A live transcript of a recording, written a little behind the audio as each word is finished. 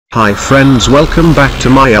Hi friends, welcome back to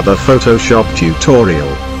my other Photoshop tutorial.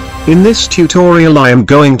 In this tutorial I am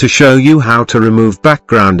going to show you how to remove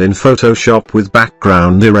background in Photoshop with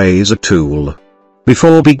background eraser tool.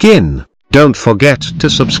 Before begin, don't forget to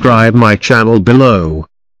subscribe my channel below.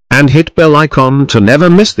 And hit bell icon to never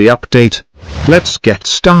miss the update. Let's get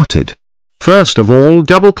started. First of all,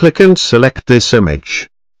 double click and select this image.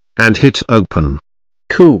 And hit open.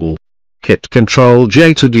 Cool. Hit Ctrl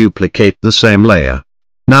J to duplicate the same layer.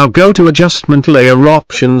 Now go to Adjustment Layer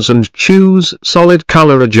Options and choose Solid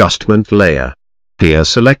Color Adjustment Layer. Here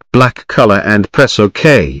select black color and press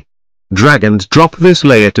OK. Drag and drop this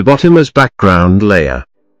layer to bottom as background layer.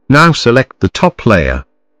 Now select the top layer.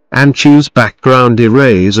 And choose Background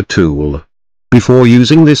Eraser tool. Before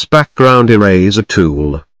using this background eraser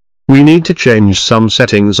tool, we need to change some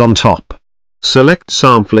settings on top. Select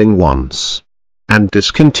Sampling once. And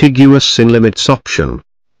Discontiguous Sin Limits option.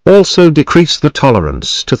 Also decrease the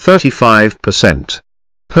tolerance to 35%.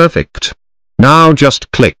 Perfect. Now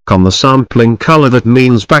just click on the sampling color, that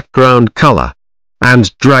means background color.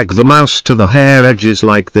 And drag the mouse to the hair edges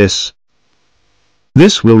like this.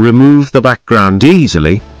 This will remove the background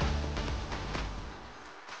easily.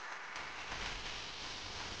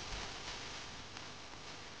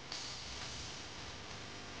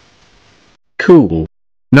 Cool.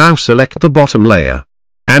 Now select the bottom layer.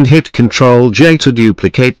 And hit Ctrl J to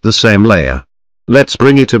duplicate the same layer. Let's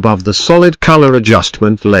bring it above the solid color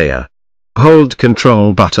adjustment layer. Hold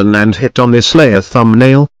Ctrl button and hit on this layer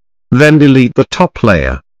thumbnail. Then delete the top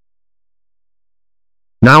layer.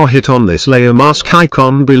 Now hit on this layer mask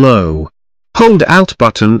icon below. Hold Alt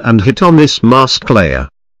button and hit on this mask layer.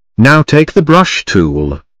 Now take the brush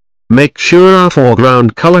tool. Make sure our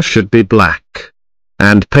foreground color should be black.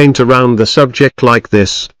 And paint around the subject like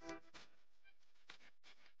this.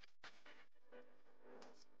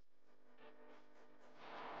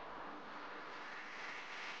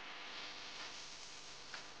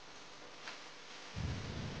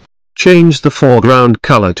 Change the foreground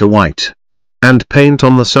color to white. And paint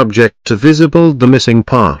on the subject to visible the missing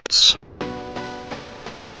parts.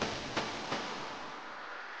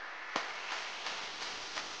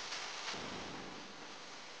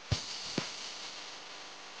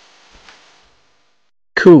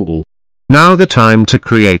 Cool. Now the time to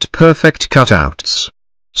create perfect cutouts.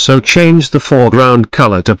 So change the foreground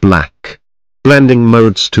color to black. Blending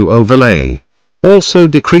modes to overlay. Also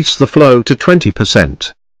decrease the flow to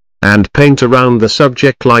 20%. And paint around the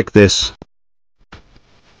subject like this.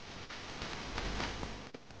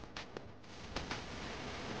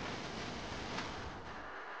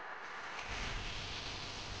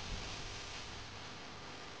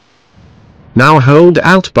 Now hold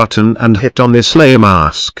Alt button and hit on this layer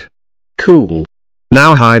mask. Cool.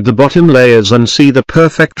 Now hide the bottom layers and see the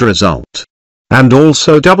perfect result. And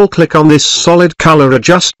also double click on this solid color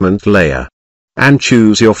adjustment layer. And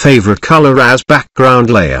choose your favorite color as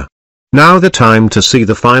background layer. Now the time to see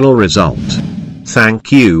the final result.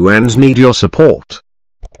 Thank you and need your support.